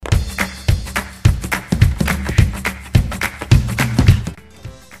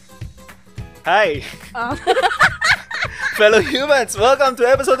Hi! Fellow humans, welcome to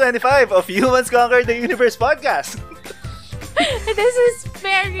episode 25 of Humans Conquer the Universe podcast. This is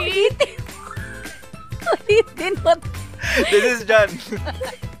Mary. Ulitin mo. This is John.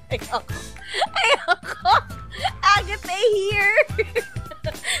 Ayoko. Agatha here.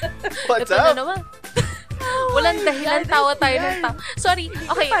 What's Ito up? na naman. Walang dahilan, tawa tayo ng tawa. Sorry,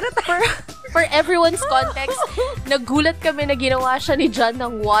 okay. For everyone's context, nagulat kami na ginawa siya ni John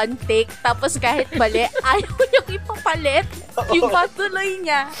ng one take, tapos kahit mali, ayaw niyang ipapalit. Yung patuloy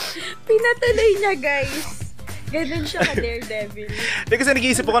niya. Pinatuloy niya, guys. Ganun siya ka-daredevil. Hindi kasi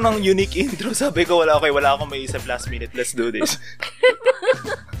nag-iisip ako ng unique intro. Sabi ko, wala akong maisip last minute. Let's do this.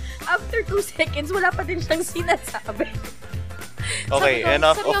 After 2 seconds, wala pa din siyang sinasabi. Okay, Sabi ko,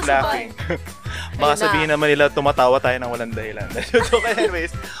 enough of seryoso laughing. Baka sabihin naman nila, tumatawa tayo ng walang dahilan. Okay,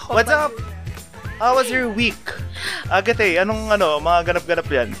 anyways, what's up? How was your week? Agathe, anong mga ganap-ganap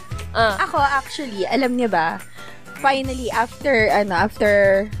yan? Ako, actually, alam niya ba, finally, after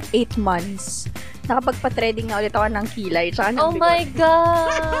 8 months, nakapagpa-threading na ulit ako ng kilay tsaka ng Oh bigot. my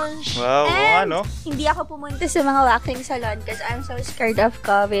gosh! Wow, And ano? hindi ako pumunta sa mga waxing salon because I'm so scared of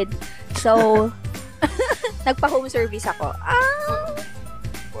COVID. So, nagpa-home service ako.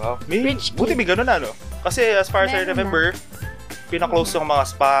 Wow. Rich Buti may ganun ano? Kasi as far as I Meron remember, pina-close yung mga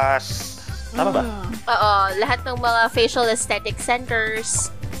spas. Tama ba? Oo, lahat ng mga facial aesthetic centers.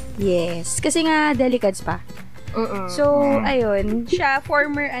 Yes. Kasi nga, delicates pa. So, ayun.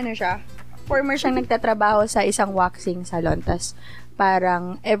 Former siyang nagtatrabaho sa isang waxing salon. Tas,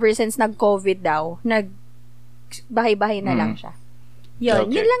 parang, ever since nag-COVID daw, bahay-bahay na lang siya.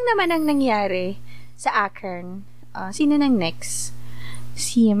 Yun. Okay. Yun lang naman ang nangyari sa akin. Sino nang next?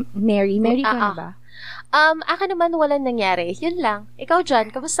 Si Mary. Mary ka na ba? Akin naman walang nangyari. Yun lang. Ikaw,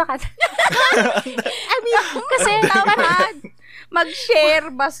 John, kamusta ka? I mean, kasi Tamad!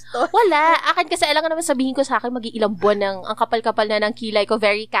 Mag-share, basto. wala. Akin kasi alam nga naman sabihin ko sa akin, mag-iilang buwan ang kapal-kapal na ng kilay ko.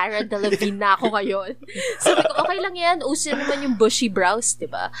 Very Cara Delevingne na ako ngayon. Sabi ko, okay lang yan. Uso naman yung bushy brows,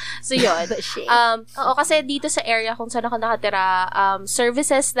 diba? So, yun. Oo, kasi dito sa area kung saan ako nakatira,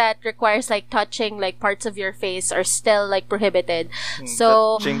 services that requires like touching like parts of your face are still like prohibited.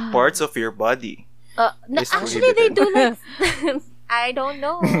 So, Touching parts of your body. Is actually, they prohibited. do like... I don't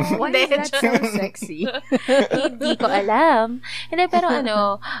know. Why is that so sexy? Hindi ko alam. Hindi, pero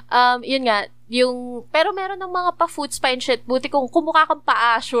yun nga, pero meron ng mga pa-food spa and shit. Buti kung kumukha kang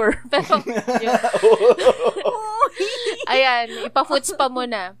paa, sure. Pero, yun. Ayan, ipa-food spa mo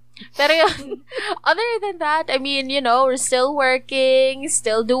na. Pero yun, other than that, I mean, we're still working,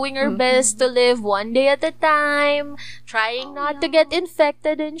 still doing our best to live one day at a time, trying not to get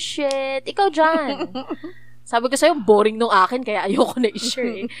infected and shit. Ikaw, John. Sabi ko sa'yo, boring nung akin, kaya ayoko na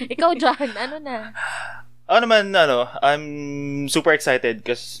i-share eh. Ikaw, John, ano na? I'm super excited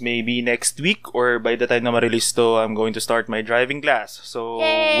because maybe next week or by the time na ma-release to, I'm going to start my driving class. So,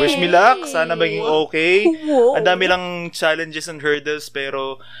 Yay! wish me luck. Sana maging okay. Wow. Ang dami lang challenges and hurdles,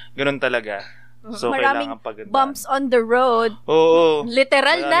 pero ganun talaga. So, Maraming kailangan pagandaan. bumps on the road. Oo.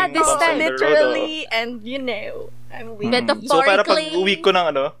 Literal na Maraming this bumps on time. the road, Literally, and I'm with So, para pag uwi ko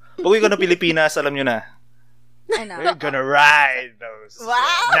ng Pilipinas, alam nyo na, we're gonna ride those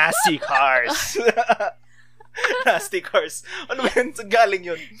nasty cars. Nasty cars. Ano ba yun?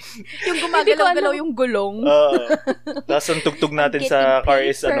 Galing yun. Yung gumagalaw-galaw yung gulong. Tapos ang tugtug natin sa car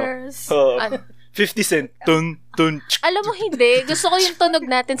is 50 cent. Tun, tun, tsk. Alam mo, hindi. Gusto ko yung tunog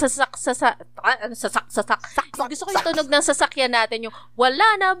natin Gusto ko yung tunog ng sasakyan natin, yung wala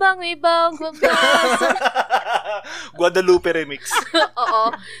na bang ibang Guadalupe remix.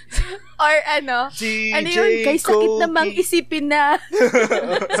 Oo. Or yun, kay sakit namang isipin na.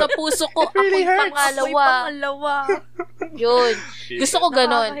 Sa puso ko, really ako'y hurts. pangalawa. Yun. Gusto ko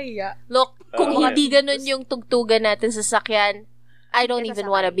ganon. Nakakahiya. Look, kung Okay. hindi ganon yung tugtugan natin sa sasakyan, I don't even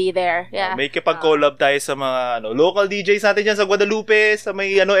wanna be there. Yeah. May kipag-collab tayo sa mga local DJs natin dyan sa Guadalupe, sa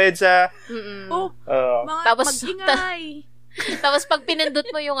may EDSA. Oh, mga Tapos, mag-ingay. Tapos pag pinindot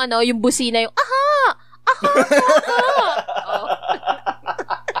mo yung yung busina, yung aha! Oh.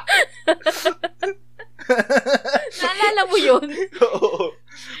 Naalala mo yun? Oo.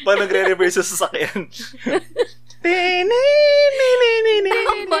 Pag nagre-reverse sa sasakyan.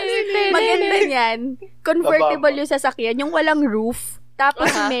 Maganda niyan. Convertible yung sasakyan, yung walang roof.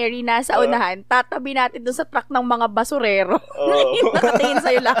 Tapos si Mary nasa unahan, tatabi natin doon sa truck ng mga basurero. Yung nakatingin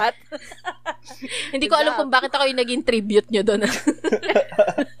sa'yo lahat. Hindi ko alam kung bakit ako yung naging tribute nyo doon.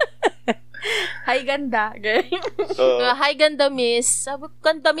 Hi, ganda. Hi, ganda, miss. Sabi ko,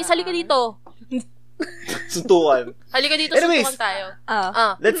 ganda, miss, halika dito. Suntukan. Halika dito, Anyways, suntukan tayo.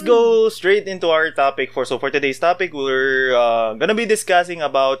 Let's go straight into our topic for today's topic. We're gonna be discussing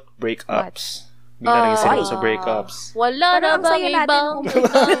about breakups. Bigla naging seryoso sa breakups. Wala na bang ibang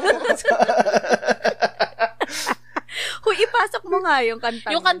Huy, ipasok mo nga yung kanta.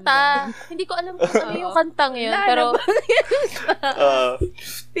 Yung kanta. Hindi ko alam kung ano yung kantang yun. Pero,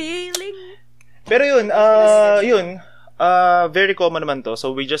 feeling. Pero yun, very common naman to.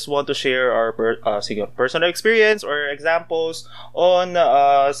 So we just want to share our personal experience or examples on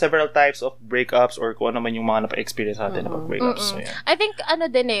several types of breakups or kung ano man yung mga napa-experience natin na breakups. So, yeah. I think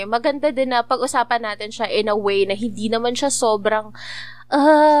maganda din na pag-usapan natin siya in a way na hindi naman siya sobrang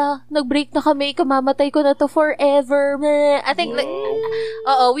nag-break na kami, kamamatay ko na to forever. I think, like,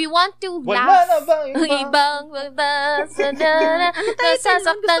 we want to laugh. Wala na bang ibang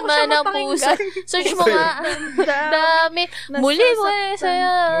nasasaktan man ang puso. Search mo nga. Dami. Muli mo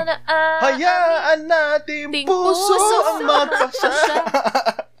sa'yo na hayaan natin puso ang magpasya.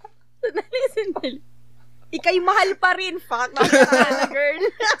 Ika'y mahal pa rin. Fuck. Girl.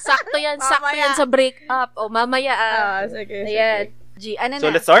 Sakto yan sa break-up. O, mamaya. Sige. Ayan. Ano so,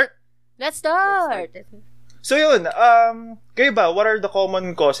 na? let's start? Let's start. So, yun. Kayo ba, what are the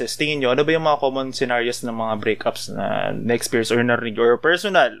common causes? Tingin nyo, ano ba yung mga common scenarios ng mga breakups na na-experience or narinig or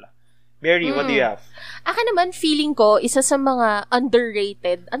personal? Mary, what do you have? Akin naman, feeling ko, isa sa mga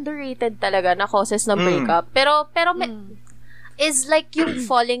underrated talaga na causes ng breakup. Pero is like yung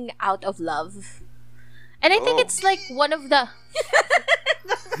falling out of love. And I think it's like one of the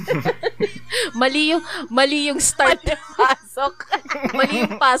mali yung start na pasok. Mali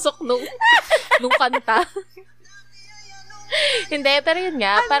yung pasok nung kanta. Hindi, pero yun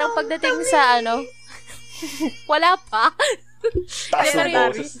nga, parang pagdating sa wala pa. Taas ng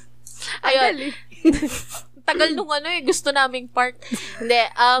boses. Ayun. Tagal nung gusto naming part. Hindi,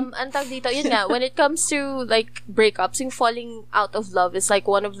 ang tawag dito, yun nga, when it comes to, like, breakups, yung falling out of love is, like,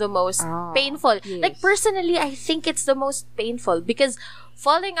 one of the most painful. Yes. Like, personally, I think it's the most painful because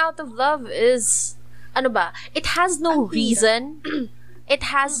falling out of love is, it has no reason.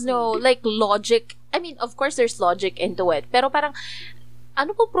 It has no, like, logic. I mean, of course, there's logic into it. Pero parang,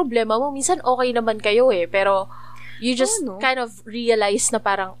 ano po problema mo? Minsan, okay naman kayo pero you just kind of realize na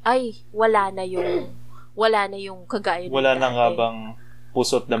parang, ay, wala na yung kagaya. Wala na nga bang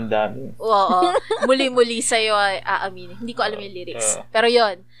puso't damdamin? Oo. Muli-muli sa'yo aaminin. Hindi ko alam yung lyrics. Pero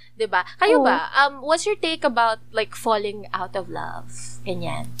yon, 'di ba? Kayo ba? What's your take about like falling out of love?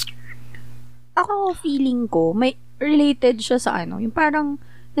 Ganyan. Ako, feeling ko, may related siya sa yung parang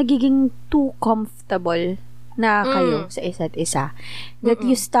nagiging too comfortable na kayo sa isa't isa. That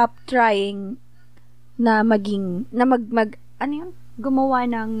you stop trying na gumawa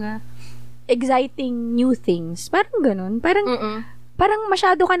ng exciting new things. Parang ganun. Parang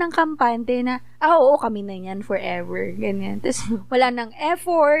masyado ka ng kampante na, oo, kami na yan forever. Ganyan. Tapos, wala nang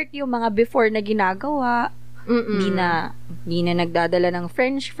effort, yung mga before na ginagawa. Hindi na nagdadala ng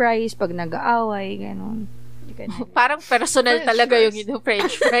french fries pag nag-aaway. Ganun. Parang personal talaga yung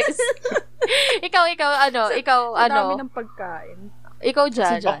french fries. ikaw, Ang dami ng pagkain. Ikaw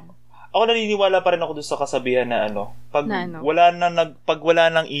dyan. Si John. Ako naniniwala pa rin ako doon sa kasabihan na pag wala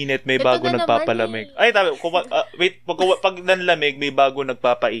nang init, may bago nagpapalamig. Ay, tabi, pag nanlamig, may bago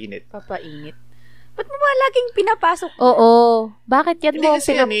nagpapainit. Papainit. Ba't mo ba laging pinapasok? Oo. Bakit yan mo?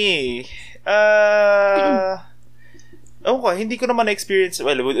 Hindi ko naman na-experience,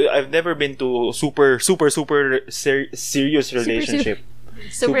 I've never been to super serious relationship.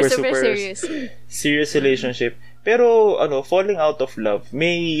 Super serious. Serious relationship. Pero, falling out of love,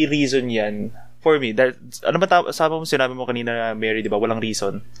 may reason yan. For me, sinabi mo kanina, Mary, di ba? Walang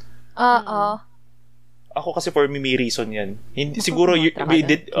reason. Oo. Ako kasi for me, may reason yan. Hindi, siguro,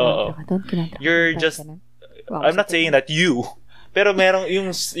 you're just, I'm not saying that you, pero merong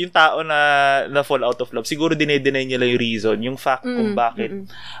yung tao na fall out of love, siguro dinedeny niya lang yung reason, yung fact kung bakit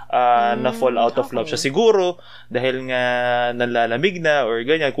na fall out of love siya. Siguro dahil nga nanlalamig na or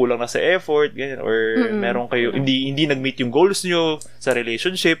ganyan, kulang na sa effort, ganyan, or meron kayo hindi nag-meet yung goals niyo sa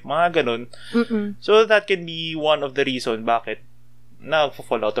relationship, mga ganun. So that can be one of the reason bakit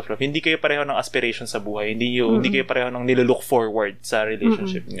na-fall out of love. Hindi kayo pareho ng aspiration sa buhay. Hindi kayo pareho ng nilolook forward sa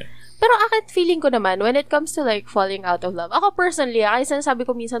relationship niyo. Pero akin, feeling ko naman, when it comes to like falling out of love, ako personally, kaya sinasabi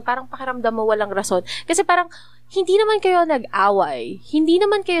ko minsan, parang pakiramdam mo walang rason. Kasi parang, hindi naman kayo nag-away. Hindi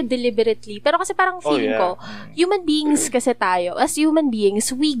naman kayo deliberately. Pero kasi parang feeling ko, human beings kasi tayo, as human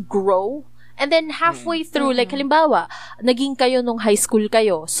beings, we grow. And then halfway through, like halimbawa, naging kayo nung high school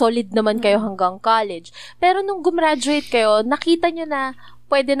kayo, solid naman kayo hanggang college. Pero nung gumraduate kayo, nakita nyo na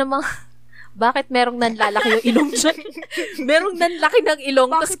pwede namang bakit merong nanlalaki yung ilong dyan? Merong nanlaki ng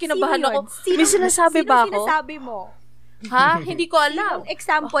ilong, tapos kinabahan ako. May sinasabi ba ako? Sino sinasabi mo? Ha? Hindi ko alam. Sinong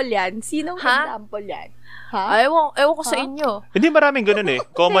example yan? Sinong example yan? Ha? Ewan ko sa inyo. Hindi maraming ganun eh.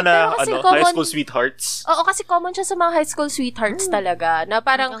 Common na high school sweethearts. Oo, kasi common siya sa mga high school sweethearts talaga. Na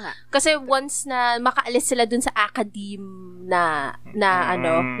parang, kasi once na makaalis sila dun sa academe na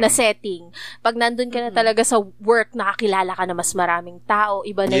setting, pag nandun ka na talaga sa work, nakakilala ka na mas maraming tao,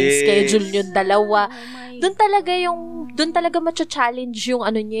 iba na yung schedule yung dalawa. Dun talaga macha-challenge yung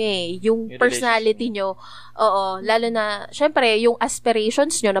yung personality nyo. Oo, lalo na, syempre, yung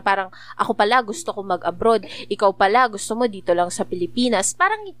aspirations nyo na parang, ako pala gusto ko mag-abroad, ikaw pala gusto mo dito lang sa Pilipinas.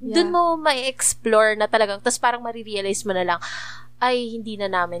 Parang, dun mo ma-explore na talagang, tas parang marirealize mo na lang, ay, hindi na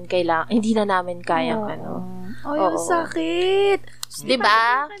namin kayang Yung sakit.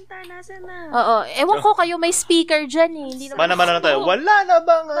 Diba? Oo. Ewan ko kayo, may speaker dyan eh. Hindi naman na tayo. Wala na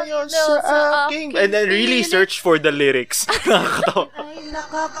ba ngayon sa aking... And then really search for the lyrics. Nakakatawa. Ay,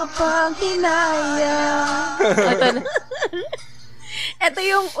 nakakapanghinaya. Ito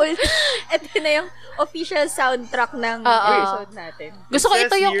na yung official soundtrack ng episode natin. Gusto ko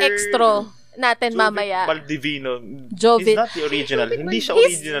ito yung extra natin mamaya. Baldivino. Jovid. He's not the original. Hindi siya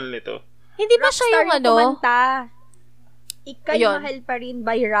original nito. Hindi ba siya yung kumanta. Ika'y mahal pa rin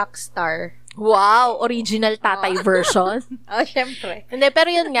by Rockstar. Wow, original tatay version. Syempre. Hindi, pero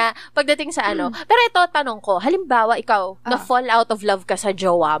yun nga, pagdating sa Pero ito, tanong ko, halimbawa, ikaw, na-fall out of love ka sa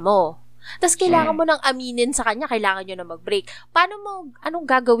jowa mo. Tapos kailangan mo nang aminin sa kanya, kailangan nyo na mag-break. Anong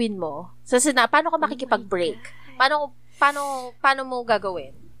gagawin mo? Paano ka makikipag-break? Paano mo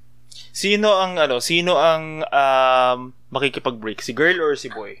gagawin? Sino ang makikipag-break? Si girl or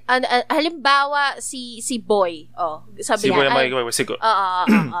si boy? Halimbawa, si boy. Sabi si boy ang makikipag-break. Sige.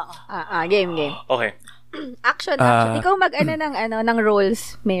 Game. Okay. Action. Ikaw ng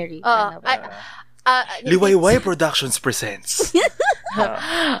roles, Mary. Liwayway Productions presents.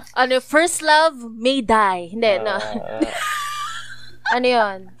 First love may die. Hindi, no. Ano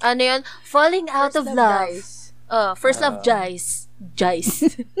yun? Falling out of love. First love dies.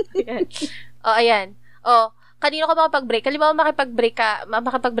 Ayan. Kanino ka makapag-break? Halimbawa makipag-break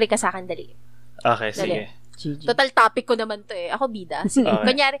ka sa akin, dali. Okay, sige. Total topic ko naman to eh. Ako bida. Sige.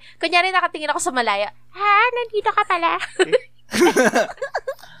 Okay. Kunyari nakatingin ako sa malaya. Nandito ka pala.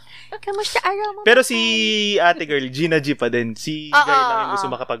 Kamusta araw mo? Pero si ate girl, Gina G pa din. Si girl lang yung gusto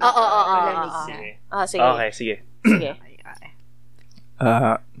makapag-break. Sige. Okay, sige. Sige.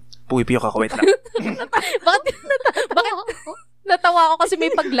 Puwipiyok ako, wait lang. Bakit natawa ako kasi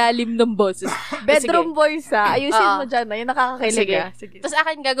may paglalim ng boses. Bedroom voice ayusin mo dyan yung nakakakilig. Sige. Tapos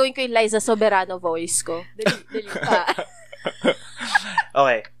akin gagawin ko yung Liza Soberano voice ko. Dali pa.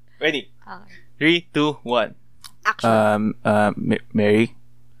 Okay, ready? 3, 2, 1. Action. Mary?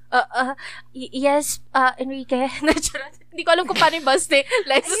 Yes, Enrique. Hindi ko alam kung paano yung bus ni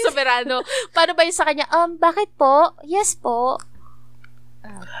Liza Soberano. Paano ba yung sa kanya? Bakit po? Yes po.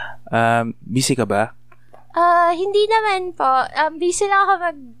 Busy ka ba? Hindi naman po. Busy lang ako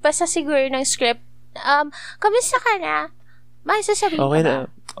magbasa siguro ng script. Kamusta ka na? May sasabihin ka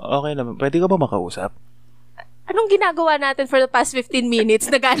ba? Okay naman. Pwede ka ba makausap? Anong ginagawa natin for the past 15 minutes?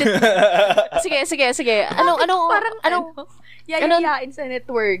 Nagalit. Sige. Anong yayayain sa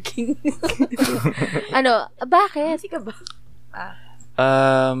networking. Bakit? Busy ka ba?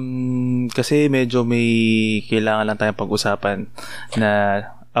 Kasi medyo may kailangan lang tayong pag-usapan na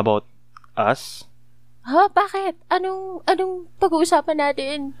about us. Bakit? Anong pag-uusapan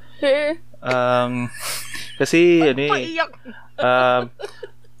natin? Kasi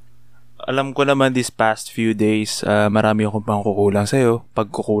alam ko naman this past few days, marami akong pangkukulang sa'yo.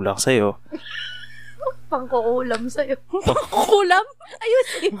 Pagkukulang sa'yo. Pangkukulam sa'yo. Kukulam?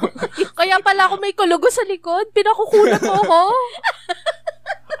 Ayusin mo. Kaya pala ako may kulugo sa likod. Pinakukulam mo ako.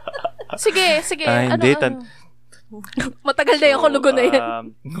 Sige. Hindi. Matagal na yung kulugo na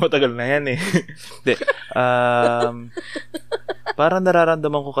yan. Matagal na yan eh. Hindi. Parang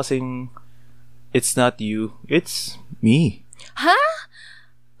nararamdaman ko kasing it's not you, it's me. Ha?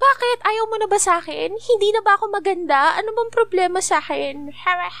 Bakit? Ayaw mo na ba sa akin? Hindi na ba ako maganda? Ano bang problema sa akin?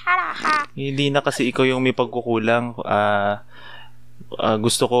 Hindi na kasi ikaw yung may pagkukulang.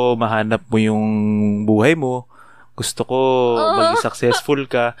 Gusto ko mahanap mo yung buhay mo. Gusto ko maging successful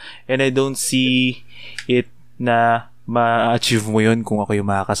ka. And I don't see it na ma-achieve mo yun kung ako yung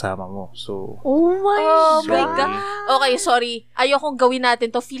makakasama mo. So, oh my God. Okay, sorry. Ayokong gawin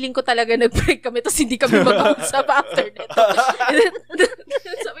natin to. Feeling ko talaga nag-break kami tapos hindi kami mag-usap after nito.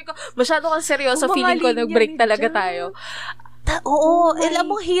 Sabi ko, masyado kang seryoso. Feeling ko nag-break talaga tayo. Oo, alam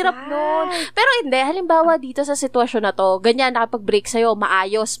mo, hirap nun. Pero hindi, halimbawa dito sa sitwasyon na to, ganyan, nakapag-break sa'yo,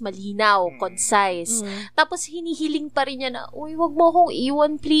 maayos, malinaw, concise. Tapos hinihiling pa rin niya na, uy, wag mo akong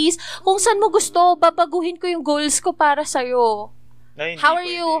iwan, please. Kung saan mo gusto, babaguhin ko yung goals ko para sa'yo.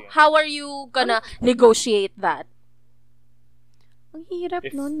 How are you gonna negotiate that? Ang hirap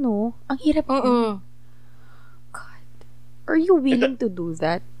nun, no? Ang hirap nun. God. Are you willing to do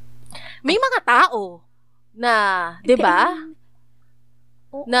that? May mga tao na, 'di ba?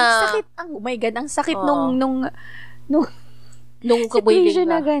 Na ang sakit, oh my God, ang sakit nung situation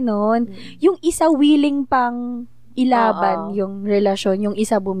na gano'n. Yung isa willing pang ilaban yung relasyon, yung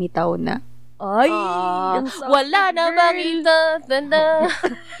isa bumitaw na. Ay, wala na bang tanda.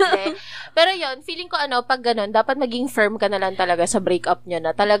 Pero yon, feeling ko pag ganun, dapat maging firm ka na lang talaga sa breakup niyo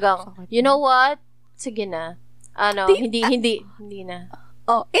na talagang, you know what? Sige na. Hindi na.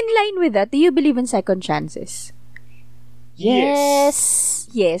 Oh, in line with that, do you believe in second chances?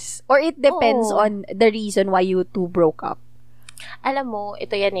 Yes. Or it depends on the reason why you two broke up. Alam mo,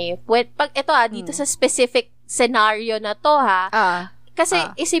 ito yan eh. Pag ito dito sa specific scenario na to kasi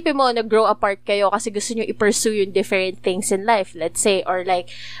isipin mo, nag-grow apart kayo kasi gusto nyo i-pursue yung different things in life, let's say, or like,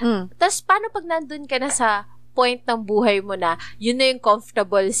 tas paano pag nandun ka na sa point ng buhay mo na, yun na yung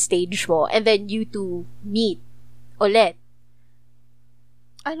comfortable stage mo, and then you two meet ulit.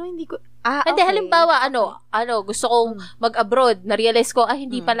 Hindi ko, Hindi, halimbawa, gusto kong mag-abroad, na-realize ko,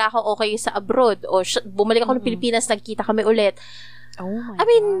 hindi pala ako okay sa abroad, o bumalik ako ng Pilipinas, nagkita kami ulit. Oh my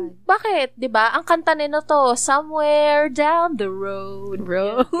God. Bakit? 'Di ba? Ang kanta nila to, Somewhere Down the Road.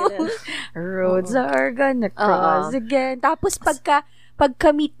 Roads are gonna cross again. Tapos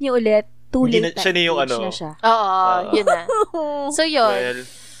pagka-meet niyo ulit, too late siya na yung na siya. Yun na. So yun.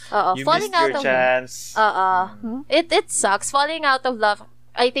 You falling missed out your of chance. It sucks. Falling out of love,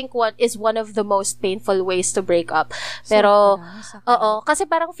 I think one of the most painful ways to break up. Pero, kasi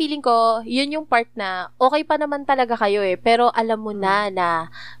parang feeling ko, yun yung part na, okay pa naman talaga kayo pero alam mo na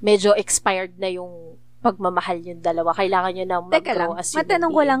medyo expired na yung pagmamahal yung dalawa. Kailangan nyo na mag-grow as human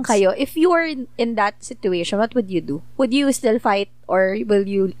matanong ko lang kayo, if you were in that situation, what would you do? Would you still fight or will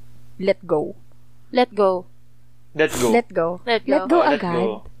you let go? Let go. Let go. Let go. Let go. Let go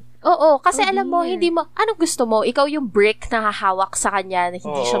agad. Oo, kasi alam mo, hindi mo, anong gusto mo? Ikaw yung brick na hahawak sa kanya na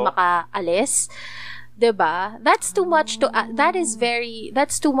hindi siya makaalis. 'Di ba? That's too much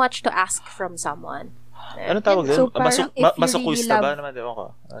that's too much to ask from someone. Ano tawag doon? So, Masochista ba naman? Ewan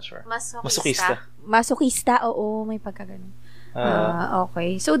ko. Not sure. Masochista, oo, may pagkaganon.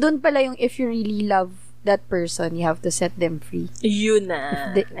 Okay. So, doon pala yung if you really love that person, you have to set them free. Yun na.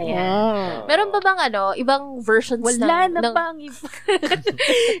 Ayan. Meron ba bang ibang versions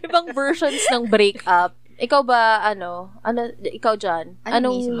ibang versions ng breakup? Ikaw ba, ikaw dyan?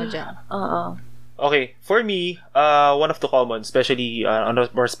 Anong isip mo dyan? Okay, for me, one of the common, especially on the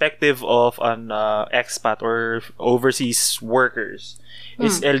perspective of an expat or overseas workers,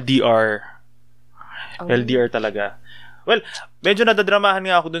 is LDR. LDR talaga. Well, medyo nadadramahan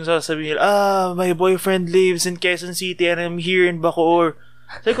nga ako dun sa sabihin, my boyfriend lives in Quezon City and I'm here in Bacoor.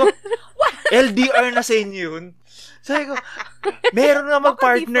 Sabi ko, LDR na sa inyo yun? Sabi ko, meron nga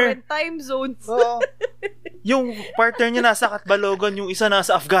mag-partner. Different time zones. Yung partner niya nasa Katbalogan, yung isa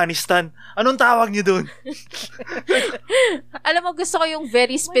nasa Afghanistan. Anong tawag niyo dun? Alam mo, gusto ko yung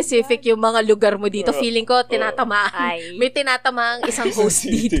very specific yung mga lugar mo dito. Feeling ko, tinatamaan. May tinatamaang isang host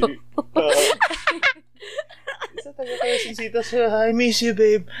dito. Isa taga Quezon City. I miss you,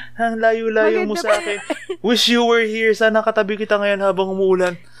 babe. Ang layo-layo mo sa akin. Wish you were here. Sana katabi kita ngayon habang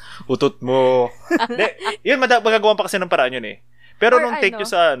umuulan. Utot mo. Yun, magagawa pa kasi ng paraan yun eh. Pero nung take nyo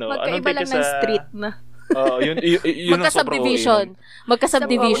sa magkaiba lang ng street na. Yun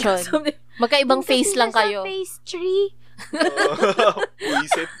Magka-subdivision. Magkaibang face lang kayo. Phase 3.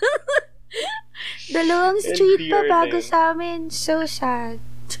 Wisit. Dalawang street pa bago sa amin. So sad.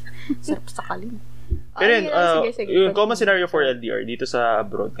 Sarap sa kalim. Pero yung common scenario for LDR dito sa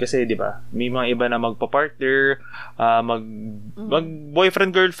abroad kasi 'di ba may mga iba na magpa-partner, mag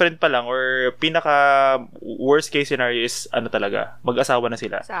boyfriend girlfriend pa lang or pinaka worst case scenario is talaga mag-asawa na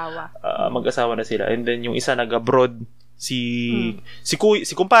sila. Mag-asawa na sila and then yung isa nag-abroad si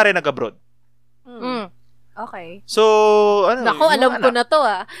kumpare nag-abroad. Okay. So, Nako, alam ko na to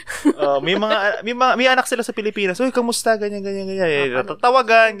may anak sila sa Pilipinas. Uy, kamusta? Ganyan.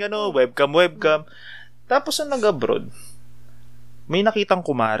 Tatawagan, webcam. Tapos nung nag-abroad, may nakitang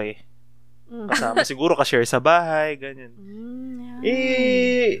kumare. Kasama siguro ka-share sa bahay, ganyan.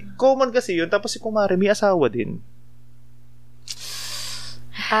 Common kasi yun. Tapos si kumare, may asawa din.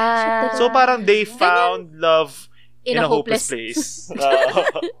 So, parang they found love in a hopeless place.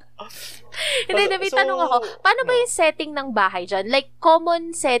 Hindi, may tanong ako. Paano ba yung setting ng bahay dyan? Like,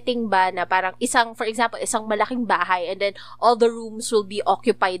 common setting ba na parang for example, isang malaking bahay and then all the rooms will be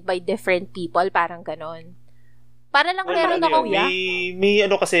occupied by different people? Parang ganon. Para lang meron ako,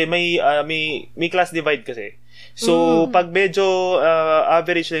 may class divide kasi. So, pag medyo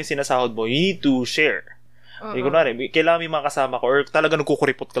average lang yung sinasahod mo, you need to share. Kunwari, kailangan may mga kasama ko or talaga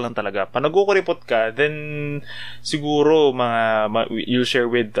nagkukuripot ka lang talaga. Pag nagkukuripot ka, then siguro you'll share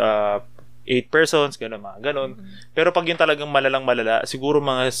with 8 persons, ganon. Pero pag yung talagang malala, siguro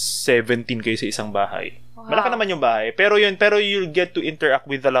mga 17 kayo sa isang bahay. Wow. Malaki naman yung bahay. Pero you'll get to interact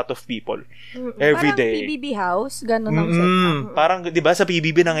with a lot of people every day. Parang PBB house, ganon ang setup. Parang, di ba, sa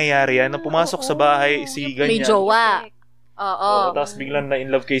PBB nangyayari yan, na pumasok sa bahay, ganyan. May jowa. Oo. Tapos biglang na in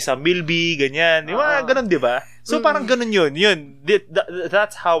love kayo sa Milby, ganyan. Di ba? Ganun, di ba? So, parang ganun yun.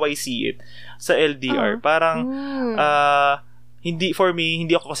 That's how I see it sa LDR. Parang, hindi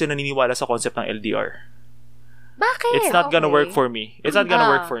ako kasi naniniwala sa concept ng LDR. Bakit? It's not gonna work for me. It's not gonna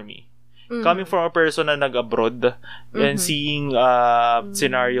work for me. Coming from a person na nag-abroad and seeing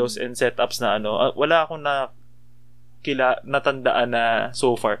scenarios and setups na wala akong natandaan na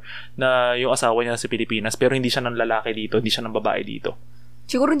so far na yung asawa niya sa Pilipinas pero hindi siya ng lalaki dito, hindi siya ng babae dito.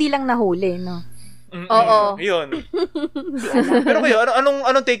 Siguro hindi lang nahuli, no? Oo. Yun. Pero kayo,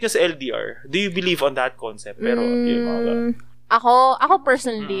 anong take niyo sa LDR? Do you believe on that concept? Pero yun, ako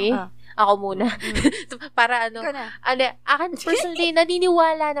personally, ako muna. Para akin personally,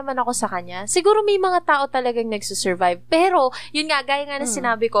 naniniwala naman ako sa kanya. Siguro may mga tao talagang nagsusurvive. Pero, yun nga, gaya nga na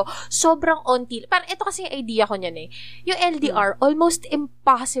sinabi ko, sobrang onti. Parang ito kasi yung idea ko niyan eh. Yung LDR, almost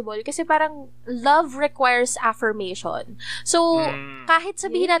impossible. Kasi parang love requires affirmation. So, kahit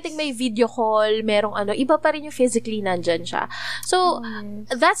sabihin natin may video call, merong iba pa rin yung physically nandyan siya. So,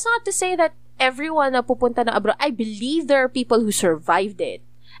 that's not to say that everyone na pupunta na abroad, I believe there are people who survived it.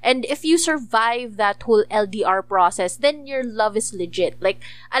 And if you survive that whole LDR process, then your love is legit. Like,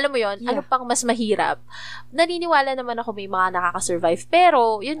 alam mo yon, ano pang mas mahirap? Naniniwala naman ako may mga nakaka-survive.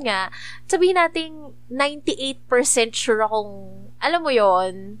 Pero, yun nga, sabihin nating 98% sure akong, alam mo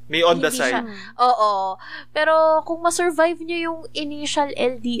yon, may on the side. Oo. Pero, kung ma-survive nyo yung initial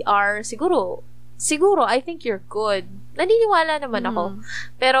LDR, siguro, I think you're good. Naniniwala naman ako.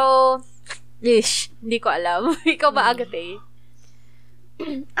 Pero, hindi ko alam. Ikaw ba, Agate?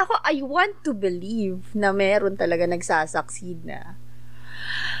 Ako, I want to believe na meron talaga nagsasucceed na.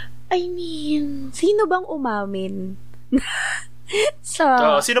 I mean, sino bang umamin?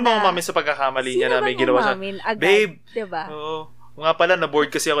 Sino bang umamin sa pagkakamali niya na may ginawa siya? Agad, babe! Diba? Nga pala,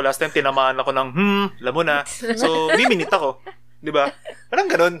 na-bored kasi ako last time, tinamaan ako ng, alam mo na. So, miminit ako. Diba? Walang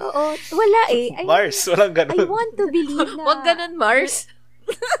ganun. Oo, wala eh. Mars, walang ganun. I want to believe na... Wag ganun, Mars.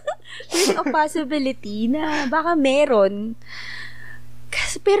 There's a possibility na baka meron.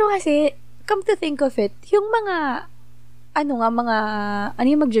 Pero kasi, come to think of it, yung mga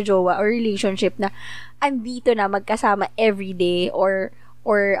yung magjojowa or relationship na andito na magkasama everyday or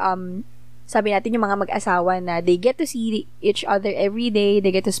sabi natin yung mga mag-asawa na they get to see each other every day,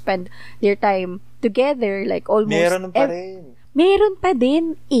 they get to spend their time together, like almost... Meron pa rin. Meron pa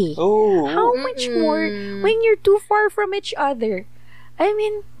din eh. Oh. How much more when you're too far from each other? I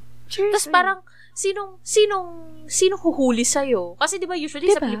mean, seriously. Tapos parang, sinong huhuli sa'yo? Kasi diba usually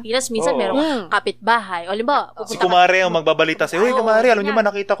sa Pilipinas, minsan merong kapitbahay. O limba, si Kumare ang magbabalita sa'yo. Uy, Kumare, alam niyo ba,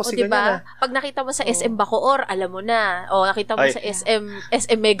 nakita ko si ganyan. Pag nakita mo sa SM Bacoor, alam mo na. O nakita mo sa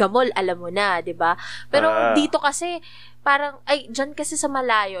SM Mega Mall, alam mo na, diba? Pero dito kasi, parang, dyan kasi sa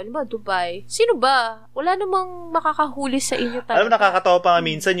malayo, limba, Dubai, sino ba? Wala namang makakahuli sa inyo talaga. Alam mo, nakakatawa pa nga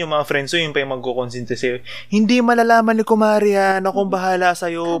minsan yung mga friends yung pa yung magkukonsinte sa'yo. Hindi malalaman ni Kumare yan, akong bahala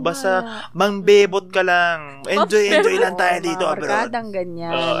sa'yo. Basta, mangbebot ka lang. Enjoy lang tayo dito. Markadang ganyan.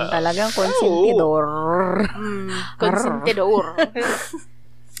 Talagang konsentidor. Konsentidor.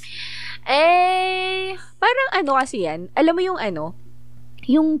 Parang kasi yan. Alam mo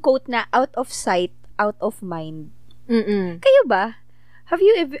yung quote na out of sight, out of mind. Kayo ba? Have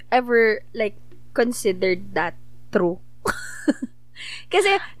you ever like considered that true?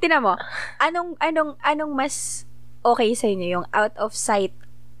 Kasi tinan mo, anong mas okay sa inyo, yung out of sight,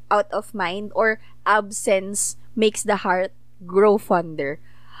 out of mind, or absence makes the heart grow fonder?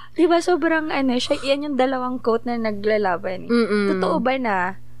 Diba sobrang yan yung dalawang quote na naglalaban. Totoo ba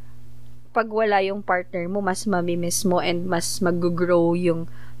na pag wala yung partner mo, mas mamimiss mo and mas mag-grow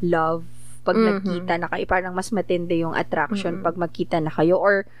yung love pag nagkita na kayo, parang mas matindi yung attraction pag magkita na kayo,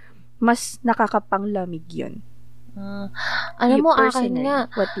 or mas nakakapanglamig yun? Alam mo, akin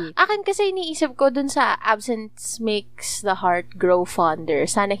nga. What do you? Akin kasi iniisip ko dun sa absence makes the heart grow fonder.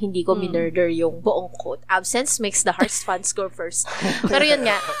 Sana hindi ko minurder yung buong quote. Absence makes the heart's fans go first. Pero yun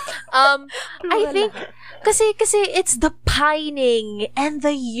nga. I think, kasi it's the pining and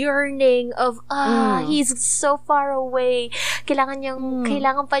the yearning of, he's so far away.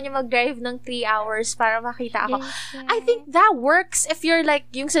 Kailangan pa niya mag-drive ng 3 hours para makita ako. Yes. I think that works if you're like,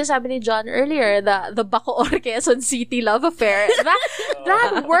 yung sinasabi ni John earlier, the Bacoor Quezon City love affair.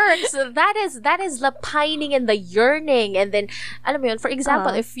 That works. That is the pining and the yearning. And then, alam mo yun, for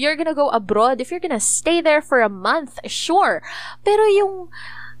example, if you're gonna go abroad, if you're gonna stay there for a month, sure. Pero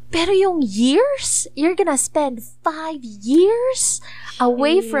yung years, you're gonna spend 5 years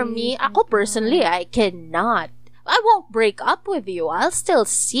away from me. Ako personally, I cannot. I won't break up with you. I'll still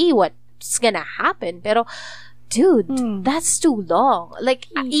see what's gonna happen. Pero, dude, that's too long. Like,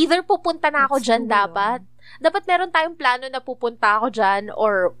 either pupunta na ako dyan dapat. Dapat meron tayong plano na pupunta ako dyan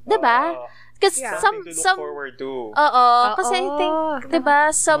or, diba? Because some forward to. Kasi I think,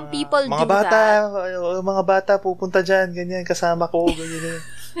 diba, some people do that. Mga bata pupunta dyan, ganyan, kasama ko, ganyan.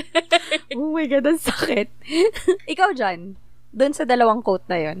 Oh my God, ang sakit. Ikaw, John, dun sa dalawang quote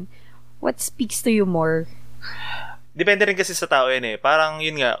na yun, what speaks to you more? Depende rin kasi sa tao yun eh. Parang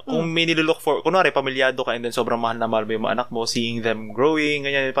yun nga, kung may nilulook for, kunwari, pamilyado ka and then sobrang mahal na mahal mo yung mga anak mo, seeing them growing,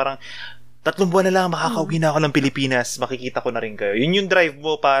 ganyan, parang 3 buwan na lang, makakauwi na ako ng Pilipinas, makikita ko na rin kayo. Yun yung drive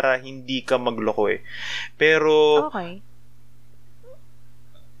mo para hindi ka magloko eh. Pero,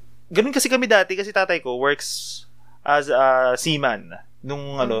 ganun kasi kami dati, kasi tatay ko works as a seaman.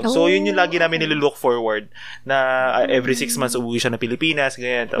 So yun yung lagi namin nilook forward na every 6 months uuwi siya ng Pilipinas,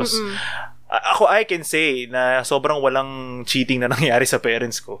 ganyan. Tapos, ako, I can say na sobrang walang cheating na nangyari sa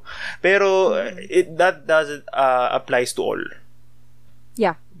parents ko. Pero, that doesn't applies to all.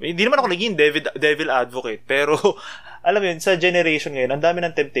 Yeah. Hindi naman ako naging devil advocate, pero alam mo yun, sa generation ngayon, ang dami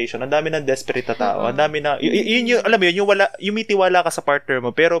ng temptation, ang dami ng desperate na tao, ang dami na, alam mo yun, yung may tiwala ka sa partner mo,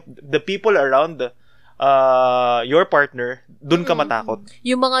 pero the people around your partner, dun ka matakot.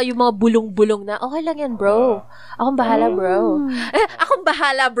 Yung mga bulong-bulong na, okay lang yan, bro. Akong bahala, bro. Akong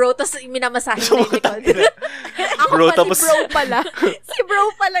bahala, bro. Tapos minamasahin na yung likod. Ako bro, pa tapos, si bro pala. Si bro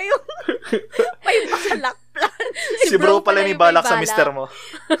pala yung may bakalak plan. Si bro pala may balak sa mister mo.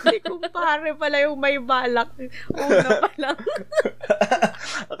 Si kumpare pala yung may balak. Una pa lang.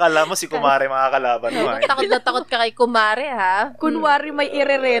 Akala mo si kumare makakalaban mo. Takot na takot ka kay kumare, ha? Kunwari may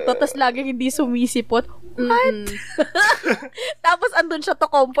irereto, tapos laging hindi sumisipot. What? Tapos andun siya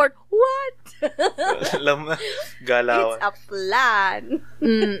to comfort. What? Alam mo, galawan. It's a plan.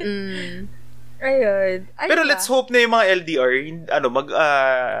 Ayun. Pero let's hope na yung mga LDR,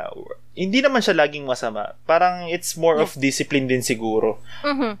 hindi naman siya laging masama. Parang it's more of discipline din siguro.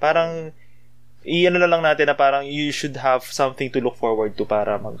 Parang, na lang natin na parang you should have something to look forward to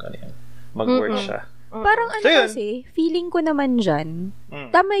para mag-work siya. Parang kasi, feeling ko naman dyan,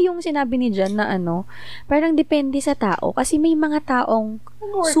 tama yung sinabi ni Jan na parang depende sa tao. Kasi may mga taong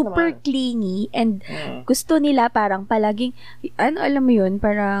super clingy and gusto nila parang palaging, alam mo yun,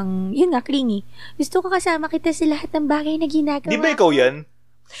 parang, yun nga, clingy. Gusto ko kasama kita sa lahat ng bagay na ginagawa. Di ba ikaw yan?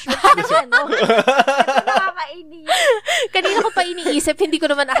 Nakakainis. Kanina ko pa iniisip, hindi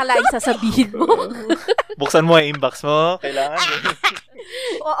ko naman akalain sasabihin mo. Buksan mo yung inbox mo. Kailangan.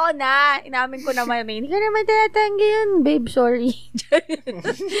 Oo na. Inamin ko naman. Hindi ka naman tinatanggi yun. Babe, sorry.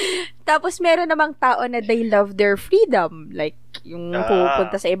 Tapos meron namang tao na they love their freedom. Like, yung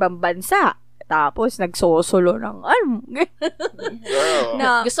pupunta sa ibang bansa. Tapos, nagsosolo ng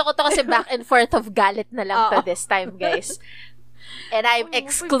no. Gusto ko to kasi back and forth of galit na lang to this time, guys. And I'm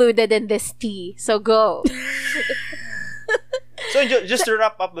excluded in this tea. So, go. So, just to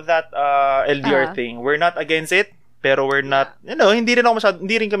wrap up with that LDR thing, we're not against it, pero we're not, hindi rin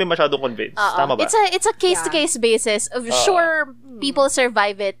kami masyadong convinced. Tama ba? It's a case-to-case basis. Sure, people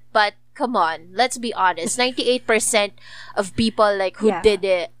survive it, but come on, let's be honest. 98% of people who did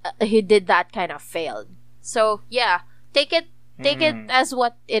it, who did that kind of failed. So, yeah, take it as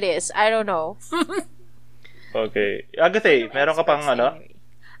what it is. I don't know. Okay. Agathe, meron ka pang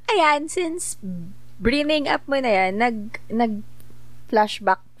Ayan, since bringing up mo na yan,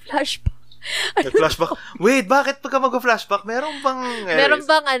 nag-flashback. Nag-flashback? Wait, bakit pagka mag-flashback? Meron bang... Meron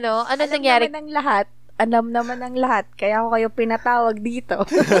bang ano nangyari? Alam naman ng lahat. Kaya ako kayo pinatawag dito.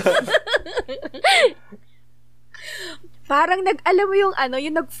 Parang alam mo yung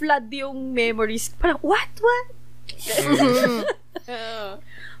yung nag-flood yung memories. Parang, what?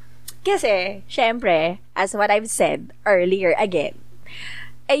 Kasi, syempre, as what I've said earlier again,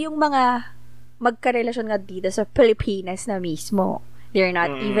 yung mga magkarelasyon nga dito sa Pilipinas na mismo, they're not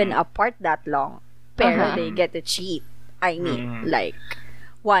even apart that long. Pero they get to cheat. I mean, like,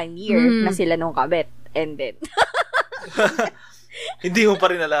 1 year na sila nung kabit. And then, hindi mo pa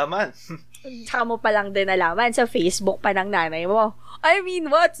rin nalaman. tsaka mo pa lang din nalaman sa Facebook pa ng nanay mo. I mean,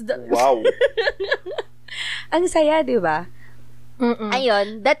 what's the... Wow. Ang saya, di ba?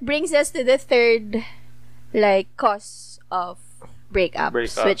 Ayun, that brings us to the third, like, cause of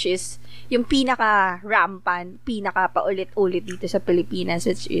breakups, which is yung pinaka-rampant, pinaka-paulit-ulit dito sa Pilipinas,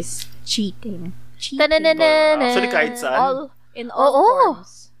 which is cheating. Actually, kahit saan. In all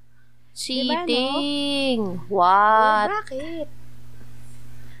forms. Cheating. Diba, no? What? Bakit?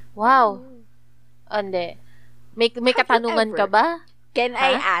 Wow. Ande. May katanungan ka ba? Can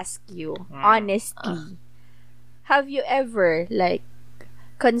I ask you, honestly, have you ever, like,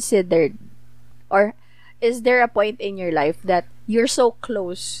 considered, or is there a point in your life that you're so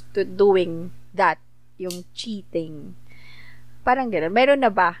close to doing that, yung cheating? Parang gano'n. Meron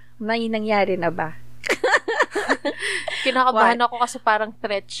na ba? May nangyari na ba? Kinakabahan ako kasi parang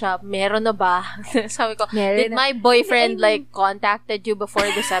threat siya. Meron na ba? Sabi ko, Meron did my boyfriend like contacted you before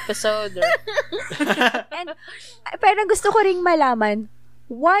this episode? Or... And parang gusto ko ring malaman,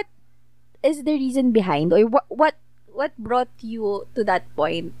 what is the reason behind, or what brought you to that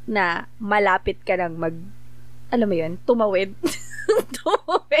point na malapit ka nang alam mo yun, tumawid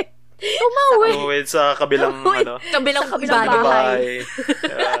sa kabilang kabilang bahay.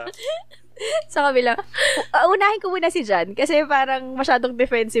 Sa kabila. Unahin ko muna si Jan kasi parang masyadong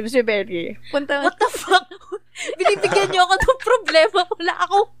defensive si Berry. What the fuck? Binibigyan niyo ako ng problema. Wala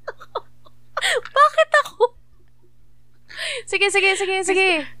ako. Bakit ako? Sige.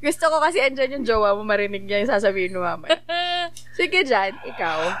 Gusto ko kasi andyan yung jowa mo, marinig niya yung sasabihin mo mamaya. Sige, Jan,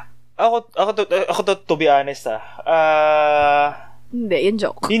 ikaw. Ako to be honest, Hindi, yung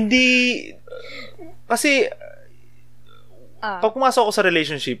joke. Hindi, kasi, pag pumasok ako sa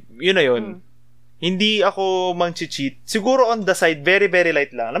relationship, yun na yun. Hindi ako mang-cheat. Siguro on the side, very, very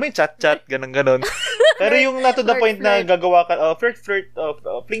light lang. Alam mo yung chat-chat, ganun. Pero yung na to the point na gagawa ka, flirt,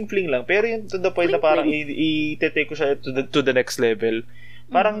 fling-fling lang. Pero yung to the point na parang i-take ko siya to the next level.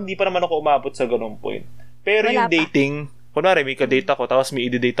 Parang hindi pa naman ako umabot sa ganung point. Pero yung dating, kunwari, may ka-date ako, tapos may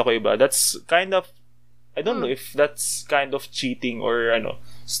i-date ako iba, that's kind of, I don't know if that's kind of cheating or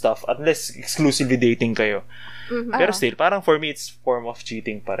stuff, unless exclusively dating kayo. Pero still, parang for me, it's form of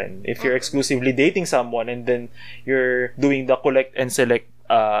cheating pa rin. If you're exclusively dating someone and then you're doing the collect and select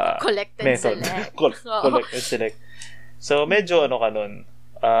method. Collect and select. So, medyo ka nun.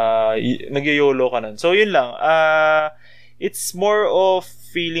 Nagyayolo ka nun. So, yun lang. It's more of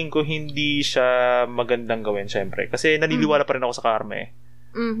feeling ko hindi siya magandang gawin, syempre. Kasi naniniwala pa rin ako sa karma eh.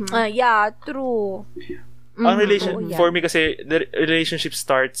 Yeah, true. Ang for me kasi, the relationship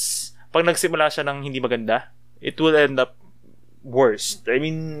starts, pag nagsimula siya ng hindi maganda, it will end up worse. I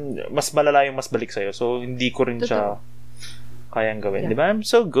mean, mas malala yung mas balik sa'yo. So, hindi ko rin siya kayang gawin. Di ba? I'm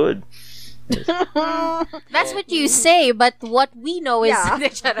so good. That's what you say, but what we know is...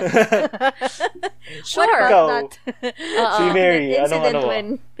 Sure. What about that? Si Mary, ano?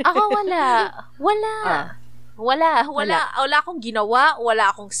 Ako wala akong ginawa,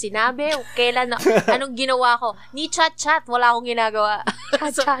 wala akong sinabi, anong ginawa ko? Ni chat, wala akong ginagawa.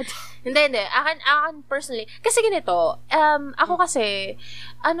 Chat. Hindi. Akin personally, kasi ganito, ako kasi,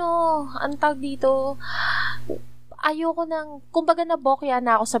 ang tawag dito, ayoko kumbaga nabokya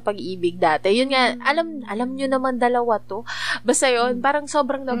na ako sa pag-ibig dati. Yun nga, alam nyo naman dalawa to. Basta yun, parang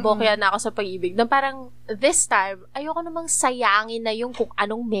sobrang nabokya na ako sa pag-ibig. Na parang, this time, ayoko namang sayangin na yung kung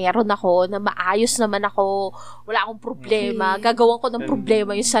anong meron ako, na maayos naman ako, wala akong problema, gagawan ko ng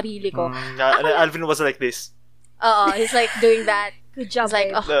problema yung sarili ko. Alvin was like this. He's like doing that. Good job,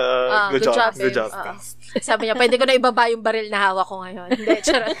 like, good job. Sabi niya, pwede ko na ibaba yung baril na hawak ko ngayon. Hindi,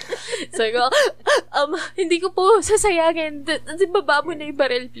 charot. So, hindi ko po sasayangin. Baba mo na yung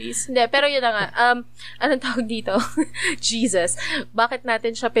baril, please. Hindi, pero yun na nga. Anong tawag dito? Jesus. Bakit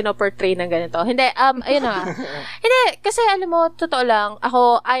natin siya pinoportray ng ganito? Hindi, ayun na nga. Hindi, kasi alam mo, totoo lang,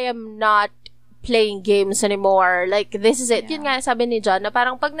 I am not playing games anymore. Like, this is it. Yeah. Yun nga, sabi ni John, na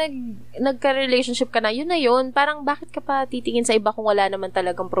parang pag nagka-relationship ka na, yun na yun. Parang, bakit ka pa titingin sa iba kung wala naman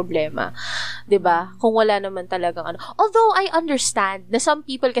talagang problema? 'Di ba? Kung wala naman talagang Although, I understand na some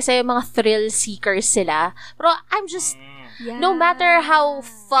people, kasi mga thrill seekers sila. Pero, I'm just, no matter how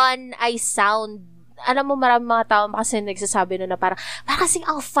fun I sound, alam mo, marami mga tao kasi nagsasabi na parang kasing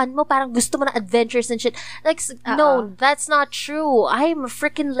ang fun mo, parang gusto mo na adventures and shit. Like, no, that's not true. I'm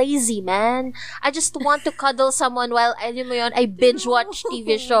freaking lazy, man. I just want to cuddle someone while, I binge watch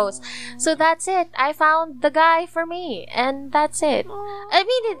TV shows. So, that's it. I found the guy for me. And that's it. I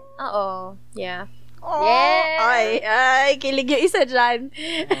mean, yeah. Oh, yeah. Ay, kilig yung isa dyan.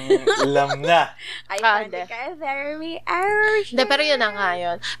 Alam na. I find it very Irish. Hindi, pero yun na nga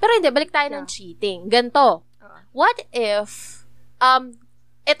yun. Pero hindi, balik tayo ng cheating. Ganto. What if,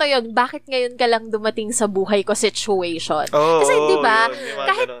 ito yun, bakit ngayon ka lang dumating sa buhay ko situation? Kasi di ba,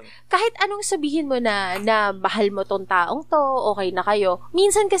 kahit anong sabihin mo na mahal mo tong taong to, okay na kayo,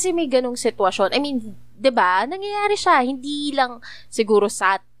 minsan kasi may ganong sitwasyon. I mean, di ba, nangyayari siya, hindi lang siguro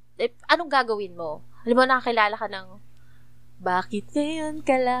anong gagawin mo? Alam mo, nakakilala ka ng, bakit ngayon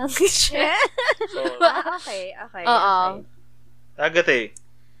ka lang siya? Okay. Oo. Agad eh.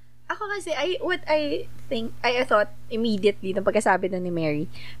 Ako kasi, I thought immediately nung pagkasabi na ni Mary,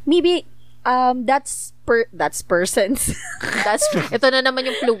 maybe, that's persons. Ito na naman